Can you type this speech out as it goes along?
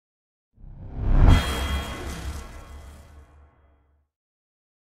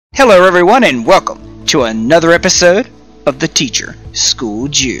Hello everyone and welcome to another episode of The Teacher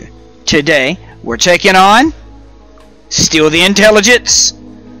Schooled You. Today we're taking on Steal the Intelligence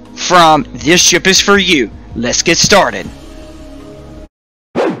from This Ship Is For You. Let's get started.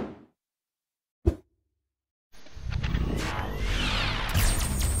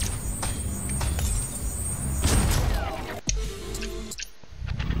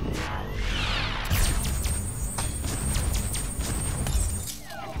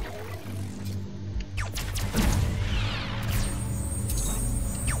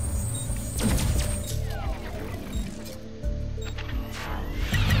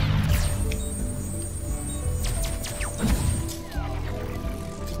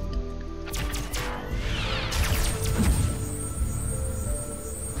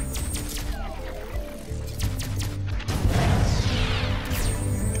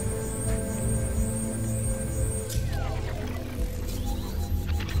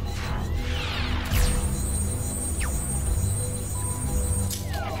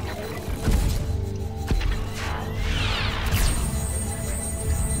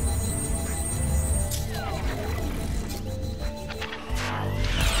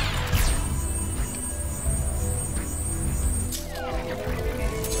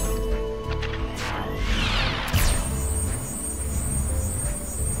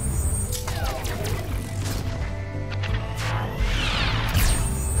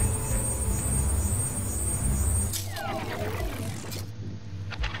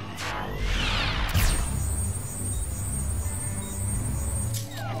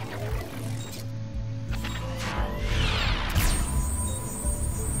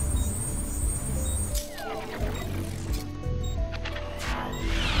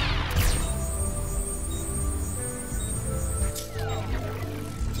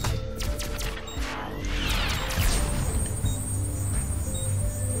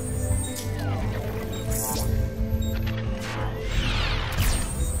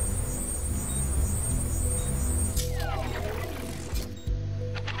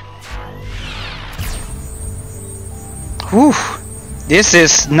 Whew, this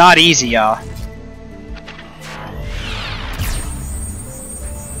is not easy, y'all.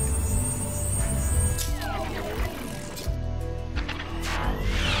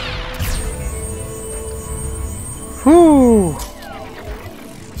 Whew.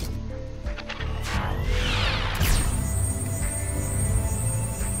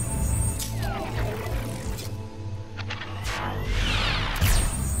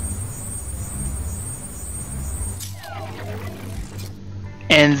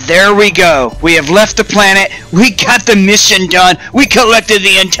 And there we go. We have left the planet. We got the mission done. We collected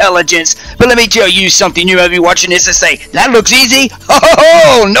the intelligence. But let me tell you something. You may be watching this and say, that looks easy.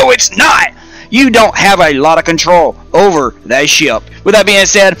 Oh, no, it's not. You don't have a lot of control over that ship. With that being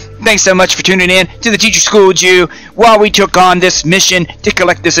said, thanks so much for tuning in to The Teacher Schooled You while we took on this mission to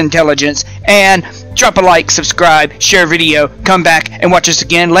collect this intelligence. And drop a like, subscribe, share video, come back and watch us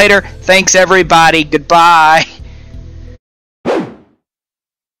again later. Thanks, everybody. Goodbye.